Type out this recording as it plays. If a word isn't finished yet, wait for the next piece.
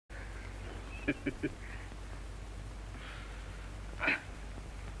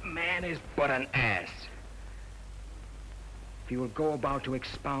Man is but an ass. If you will go about to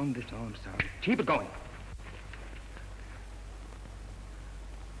expound this... Oh, I'm sorry. Keep it going.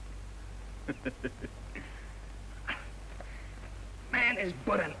 Man is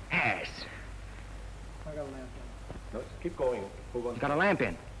but an ass. I got a lamp in. No, keep going. Move on. You got a lamp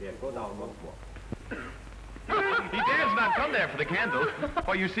in? Yeah, go down once more. He dares not come there for the candle.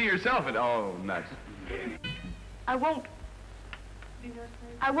 Or you see yourself and... Oh, nuts. I won't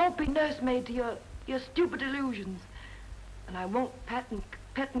be nursemaid to your stupid illusions. And I won't pet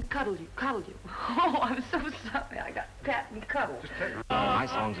and cuddle you. Oh, I'm so sorry I got pet and cuddle. My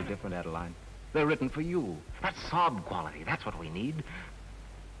songs are different, Adeline. They're written for you. That sob quality, that's what we need.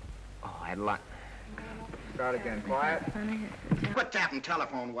 Oh, Adeline. Start again, quiet. Quit tapping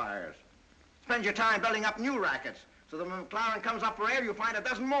telephone wires. Spend your time building up new rackets. So that when McLaren comes up for air, you find a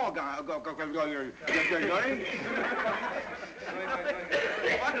dozen more going. What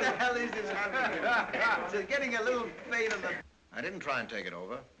the hell is this happening? It's getting a little faint in the... I didn't try and take it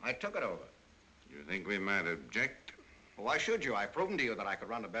over. I took it over. You think we might object? Well, why should you? I've proven to you that I could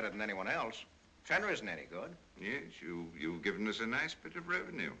run it better than anyone else. Fenner isn't any good. Yes, you've given us a nice bit of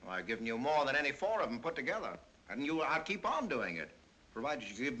revenue. Well, I've given you more than any four of them put together. And I'll keep on doing it. Provided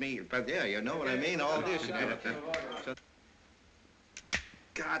you give me, yeah, you know what I mean, all this. So,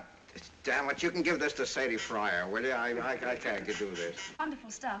 God damn it, you can give this to Sadie Fryer, will you? I can't do this.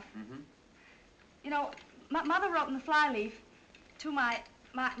 Wonderful stuff. Mm-hmm. You know, Mother wrote in the flyleaf to my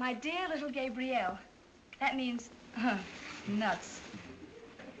dear little Gabrielle. That means nuts.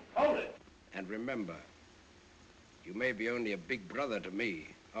 Hold it. And remember, you may be only a big brother to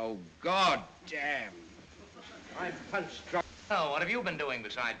me. Oh, God damn. I'm punch-drunk. Oh, what have you been doing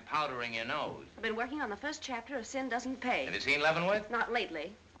besides powdering your nose? I've been working on the first chapter of Sin Doesn't Pay. Have you seen Leavenworth? Not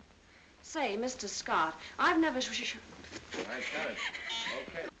lately. Say, Mr. Scott, I've never... I got it.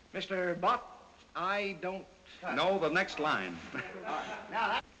 Okay. Mr. Bott, I don't know the next line.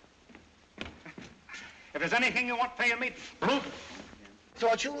 Now, if there's anything you want paying me,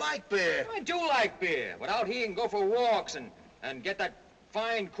 Thought you liked beer. I do like beer, but out here you can go for walks and get that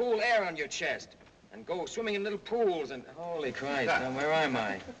fine, cool air on your chest. And go swimming in little pools and... Holy Christ, now where am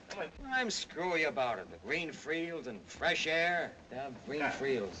I? I'm screwy about it. The green fields and fresh air. Damn green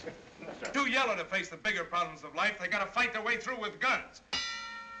fields. Too yellow to face the bigger problems of life. They gotta fight their way through with guns.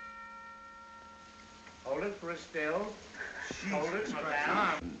 Hold it for a still. Hold it for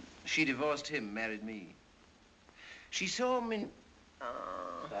down. She divorced him, married me. She saw him in...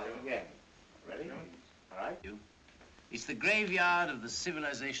 Starting again. Ready? All right. It's the graveyard of the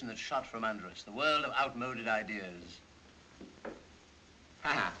civilization that shot from under us, the world of outmoded ideas.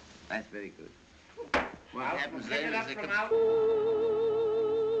 Ha! That's very good. What happens then is they can...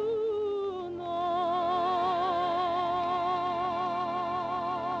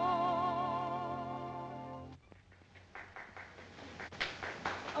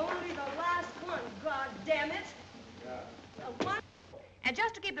 Only the last one, God damn it. The one. And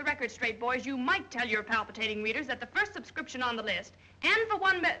just to keep the record straight, boys, you might tell your palpitating readers that the first subscription on the list, and for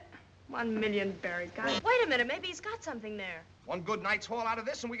 1 million berries, guys. Wait a minute, maybe he's got something there. One good night's haul out of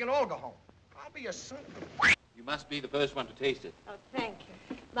this and we can all go home. I'll be a son of a... You must be the first one to taste it. Oh, thank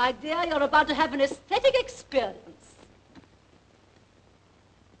you. My dear, you're about to have an aesthetic experience.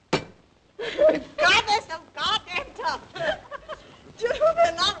 God, they're so goddamn tough. Dude,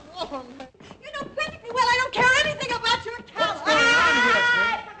 they're not warm. You know perfectly well I don't care anything about your color. What's going on here,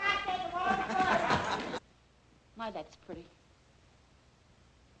 My, that's pretty.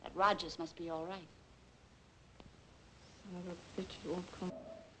 That Rogers must be all right. Son of a bitch, you won't come.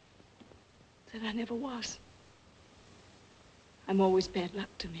 That I never was. I'm always bad luck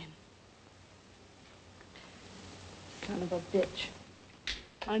to men. Son of a bitch.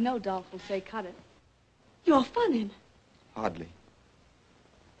 I know Dolph will say cut it. You're funning. Hardly.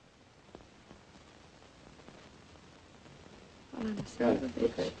 Well, I'm a son of a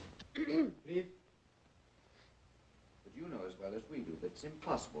bitch. Leave. But you know as well as we do that it's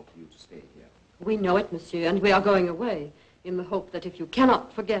impossible for you to stay here. We know it, monsieur, and we are going away in the hope that if you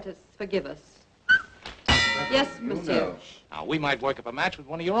cannot forget us, forgive us. Yes, monsieur. Now, we might work up a match with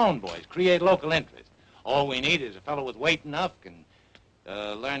one of your own boys, create local interest. All we need is a fellow with weight enough can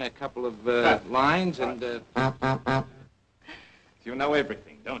learn a couple of lines and... You know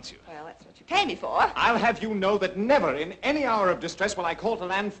everything, don't you? Well, that's what you pay me for. I'll have you know that never in any hour of distress will I call to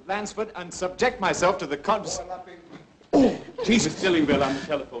Lansford and subject myself to the Oh, Jesus, Dillingville on the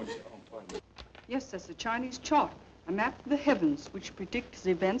telephone. Yes, that's the Chinese chart. A map of the heavens which predicts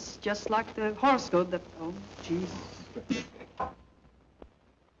events just like the horoscope that... Oh, Jesus.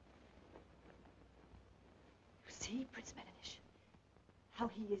 see, Prince Metternich, how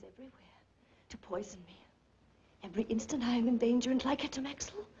he is everywhere to poison me. Every instant I am in danger and like it to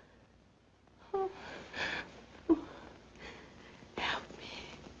Maxwell. Oh. Oh. Help me.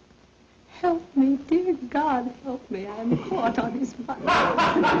 Help me, dear God, help me. I am caught on his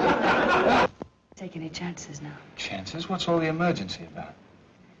mind. Take any chances now. Chances? What's all the emergency about?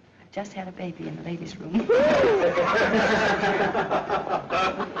 I've just had a baby in the ladies' room. That's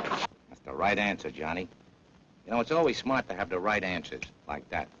the right answer, Johnny. You know, it's always smart to have the right answers, like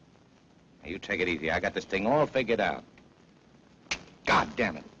that. Now, you take it easy. I got this thing all figured out. God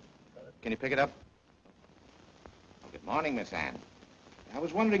damn it. Can you pick it up? Oh, good morning, Miss Anne. I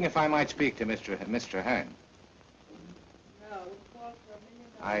was wondering if I might speak to Mr. Hearn. No,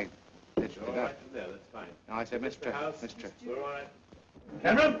 I... It's Go right from there, that's fine. No, I said Mr. We're all right.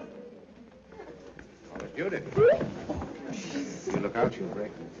 Cameron! Oh, it's Judith. You look out, you'll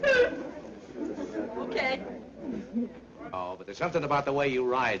break. Okay. Oh, but there's something about the way you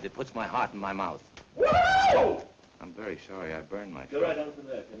ride that puts my heart in my mouth. Whoa! I'm very sorry. I burned myself. Go right on from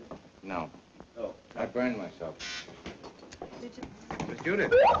there, can you? No. Oh. I burned myself. Did you? Miss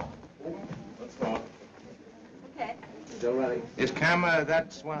Judith. What's wrong? Okay. Still running. Is camera,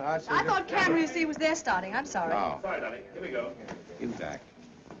 that's one... I thought camera, you see, was there starting. I'm sorry. Oh. Sorry, darling. Here we go. You back.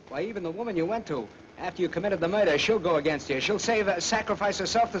 Why, even the woman you went to, after you committed the murder, she'll go against you. She'll sacrifice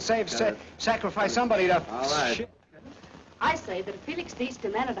herself to sacrifice somebody to... All right. Shit. I say that if Felix Thies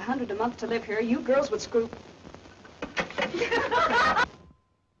demanded $100 a month to live here, you girls would screw...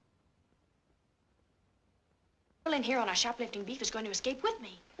 In here on our shoplifting beef is going to escape with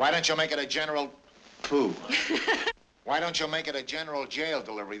me. Why don't you make it a general... Pooh. Why don't you make it a general jail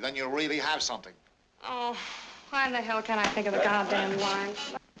delivery? Then you'll really have something. Oh, why in the hell can't I think of the goddamn line?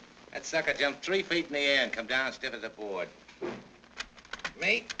 That sucker jumped 3 feet in the air and come down stiff as a board.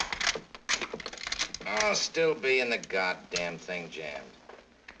 Me? I'll still be in the goddamn thing jammed.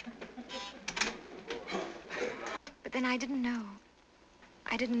 But then I didn't know.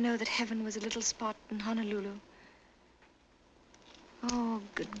 I didn't know that heaven was a little spot in Honolulu. Oh,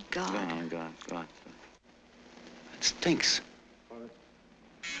 good God. Go on. It stinks. And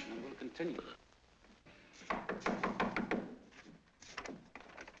we'll continue.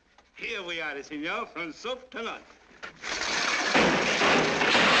 Here we are, senor, from soup to nuts.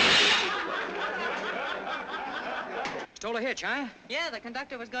 Stole a hitch, huh? Yeah, the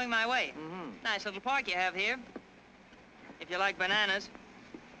conductor was going my way. Nice little park you have here. If you like bananas.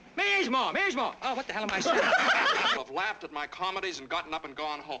 Mismo! Oh, what the hell am I saying? People have laughed at my comedies and gotten up and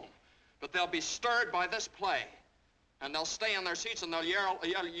gone home. But they'll be stirred by this play. And they'll stay in their seats and they'll yell.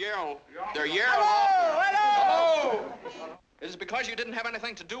 They'll yell. Hello! Is it because you didn't have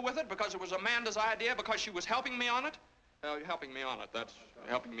anything to do with it? Because it was Amanda's idea? Because she was helping me on it? Helping me on it. That's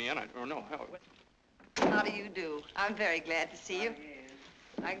helping me in it. Or no, help. How do you do? I'm very glad to see you.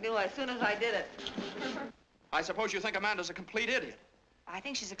 I knew as soon as I did it. I suppose you think Amanda's a complete idiot. I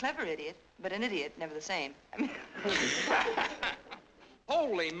think she's a clever idiot, but an idiot, never the same.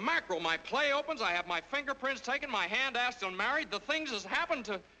 Holy mackerel, my play opens, I have my fingerprints taken, my hand asked and married. The things has happened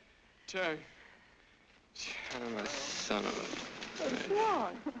to... Son of a... What's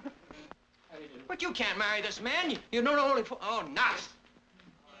wrong? But you can't marry this man. You know only for... Oh, nuts.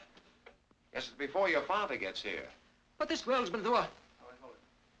 Guess it's before your father gets here. But this world's been through a...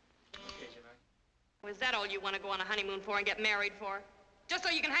 Was that all you want to go on a honeymoon for and get married for? Just so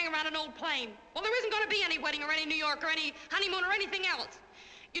you can hang around an old plane? Well, there isn't going to be any wedding or any New York or any honeymoon or anything else.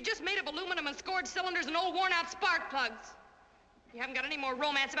 You just made of aluminum and scored cylinders and old worn-out spark plugs. You haven't got any more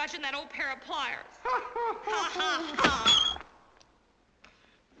romance about you than that old pair of pliers. Ha.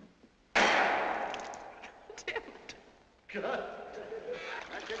 Damn it. God.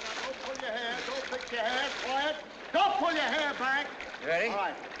 Don't pull your hair. Don't fix your hair. Quiet. Don't pull your hair back. You ready? All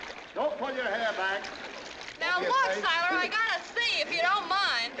right. Don't pull your hair back. Now look, Siler, I gotta see if you don't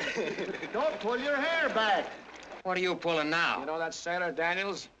mind. Don't pull your hair back. What are you pulling now? You know that sailor,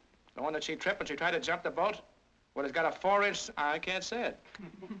 Daniels? The one that she tripped when she tried to jump the boat? Well, he's got a 4-inch... I can't say it.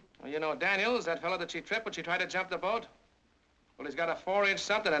 Well, you know Daniels, that fellow that she tripped when she tried to jump the boat? Well, he's got a 4-inch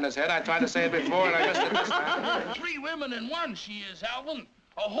something in his head. I tried to say it before, and I missed it this time. 3 women in one, she is, Alvin.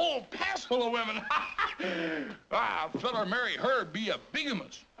 A whole pass full of women. A fella marry her be a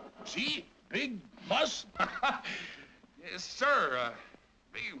bigamous. See? Big muss. Yes, sir.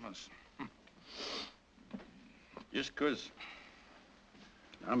 Bigamous. Just 'cause...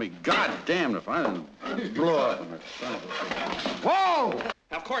 I mean, goddamn if I didn't blow up on her son of a... Whoa!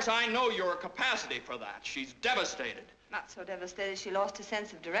 Of course, I know your capacity for that. She's devastated. Not so devastated she lost her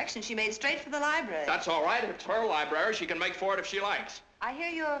sense of direction. She made straight for the library. That's all right. It's her library. She can make for it if she likes. I hear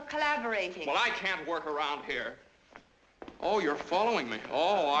you're collaborating. Well, I can't work around here. Oh, you're following me.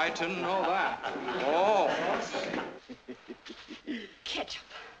 Oh, I didn't know that. Oh. Ketchup.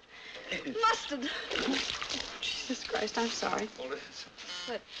 Mustard. Jesus Christ, I'm sorry.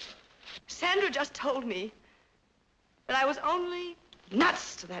 But Sandra just told me that I was only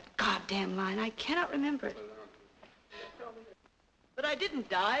nuts to that goddamn line. I cannot remember it. But I didn't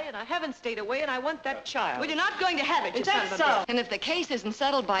die, and I haven't stayed away, and I want that child. Well, you're not going to have it, you Is that son of a so? bitch. And if the case isn't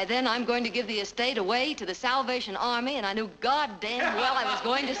settled by then, I'm going to give the estate away to the Salvation Army, and I knew goddamn well I was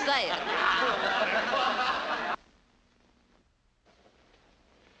going to say it.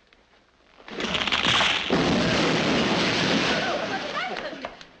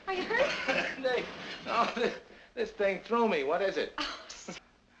 Are you hurt? No, this thing threw me. What is it?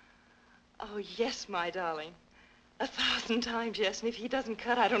 Oh, yes, my darling. 1,000 times yes, and if he doesn't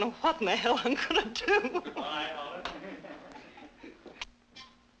cut, I don't know what in the hell I'm gonna do.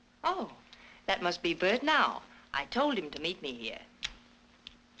 Oh, that must be Bert now. I told him to meet me here.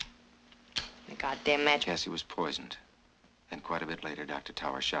 The goddamn match. Cassie was poisoned. Then quite a bit later, Dr.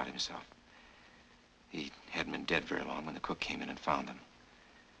 Tower shot himself. He hadn't been dead very long when the cook came in and found him.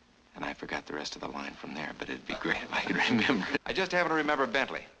 And I forgot the rest of the line from there, but it'd be great if I could remember it. I just happen to remember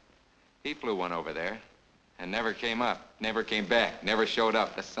Bentley. He flew one over there and never came up, never came back, never showed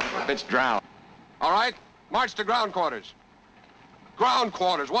up. The son of a bitch drowned. All right, march to ground quarters. Ground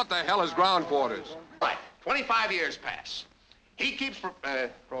quarters. What the hell is ground quarters? Right. 25 years pass. He keeps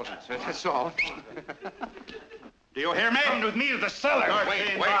frozen. That's all. Do you hear me? Come with me to the cellar. Wait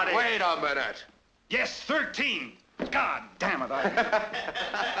a minute. Yes, 13. God damn it,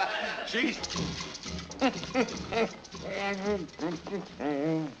 Jeez.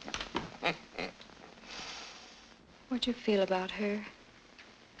 What'd you feel about her?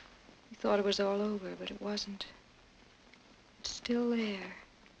 You thought it was all over, but it wasn't. It's still there.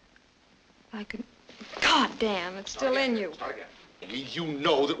 Like an... God damn, it's still in you. You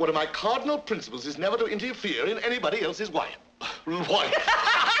know that one of my cardinal principles is never to interfere in anybody else's wife.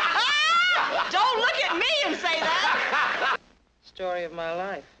 Don't look at me and say that! Story of my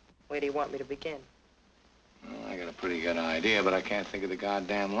life. Where do you want me to begin? Well, I got a pretty good idea, but I can't think of the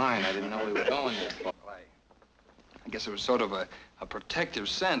goddamn line. I didn't know we were going this far. I guess it was sort of a protective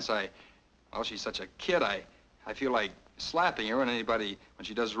sense. Well, she's such a kid. I feel like slapping her when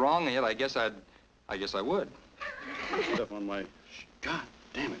she does wrong, and yet I guess I would. Stuff on my... God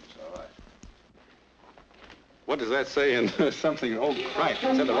damn it. It's all right. What does that say in something? Oh, Christ,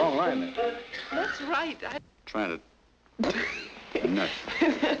 it said the wrong line there. That's right. Trying to... Nuts.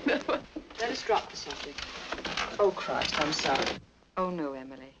 Let us drop the subject. Oh, Christ, I'm sorry. Oh, no,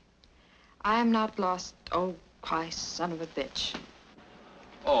 Emily. I am not lost. Oh, Christ, son of a bitch.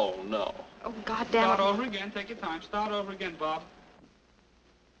 Oh, no. Oh, goddamn it. Start over again. Take your time. Start over again, Bob.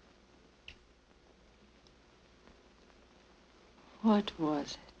 What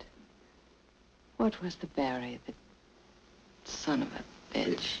was it? What was the Barry, the son of a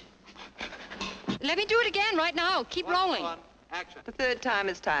bitch? Let me do it again right now. Keep rolling. Action. The third time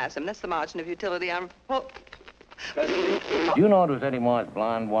is tiresome. That's the margin of utility. Do you know it was Eddie Moore's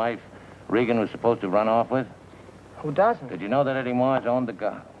blonde wife Regan was supposed to run off with? Who doesn't? Did you know that Eddie Moore's owned the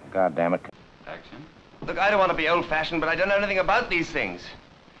God damn it. Action. Look, I don't want to be old-fashioned, but I don't know anything about these things.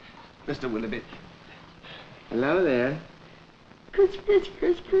 Mr. Willoughby. Hello there.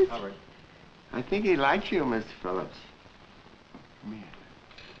 Howard. I think he likes you, Mr. Phillips. Come here.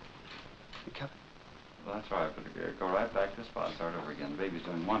 You come. Well, that's right. But go right back to the spot. Start over again. The baby's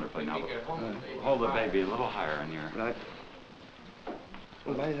doing wonderfully now. Hold the baby a little higher in your... Right.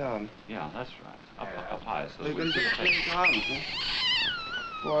 Hold by his arm. Yeah, that's right. Up high. So You're going to take his arm, huh?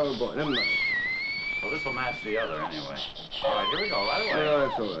 Poor boy, never mind. Well, this will match the other anyway. All right, here we go. Right away. No,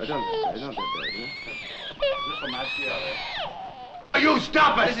 that's all right. Don't that bad, This will match the other. You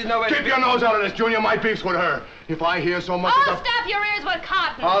stop it! This is no way Keep your nose out of this, Junior. My beef's with her. If I hear so much Oh, stop your ears with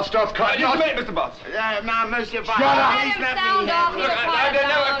cotton. I'll stuff cotton. Just a minute, Mr. Boss. Now, Monsieur Boss. Shut up! Let him sound off. He'll quiet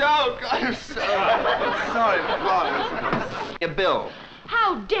down. Don't! I'm sorry, Boss. Your bill.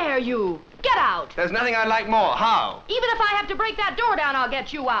 How dare you? Get out. There's nothing I'd like more. How? Even if I have to break that door down, I'll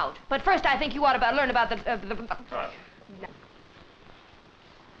get you out. But first, I think you ought to learn about the...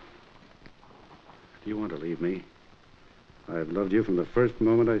 Do you want to leave me? I've loved you from the first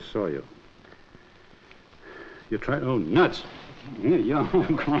moment I saw you. You tried... Oh, nuts! Yeah,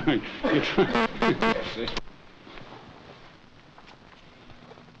 I'm crying. You tried...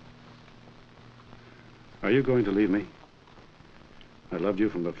 Are you going to leave me? I loved you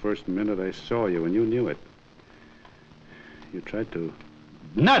from the first minute I saw you, and you knew it. You tried to...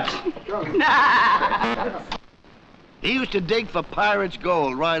 Nuts! He used to dig for pirates'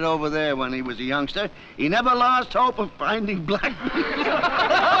 gold right over there when he was a youngster. He never lost hope of finding black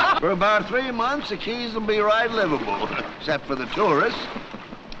people. For about 3 months, the Keys will be right livable, except for the tourists.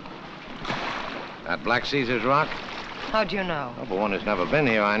 That Black Caesar's Rock? How'd you know? Well, for one who's never been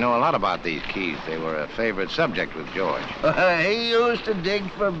here, I know a lot about these Keys. They were a favorite subject with George. He used to dig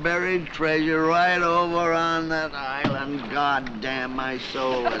for buried treasure right over on that island. God damn my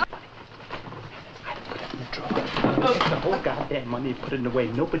soul. The whole goddamn money put it away.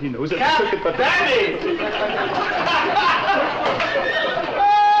 Nobody knows it. Danny!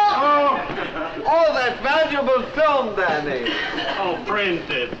 Oh, that's valuable film, Danny. Oh,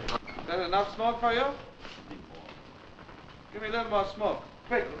 printed. Is that enough smoke for you? Give me a little more smoke.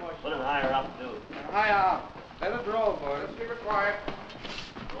 Quick. Put it higher up, too. Higher up. Let it roll, boys. Keep it quiet.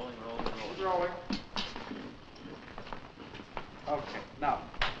 Rolling. It's rolling. Okay, now.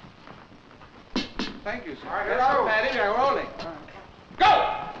 Thank you, sir. All right, get out, Patty. We're rolling.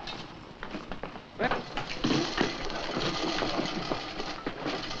 Go!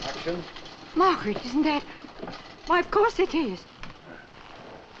 Action. Margaret, isn't that... Why, of course it is.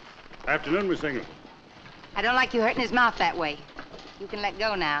 Afternoon, Miss Ingram. I don't like you hurting his mouth that way. You can let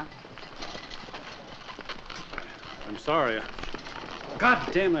go now. I'm sorry.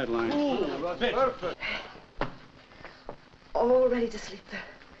 God damn that line. Perfect. All ready to sleep the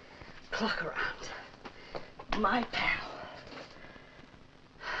clock around. My pal.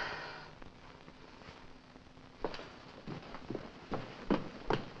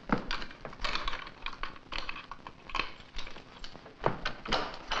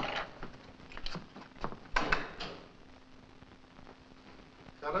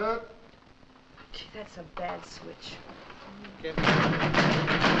 Got it? Gee, that's a bad switch. You'd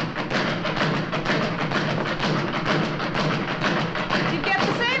get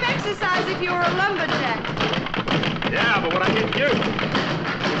the same exercise if you were a lumberjack. Yeah, but when I hit you...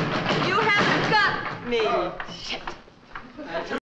 You haven't got me. Shit.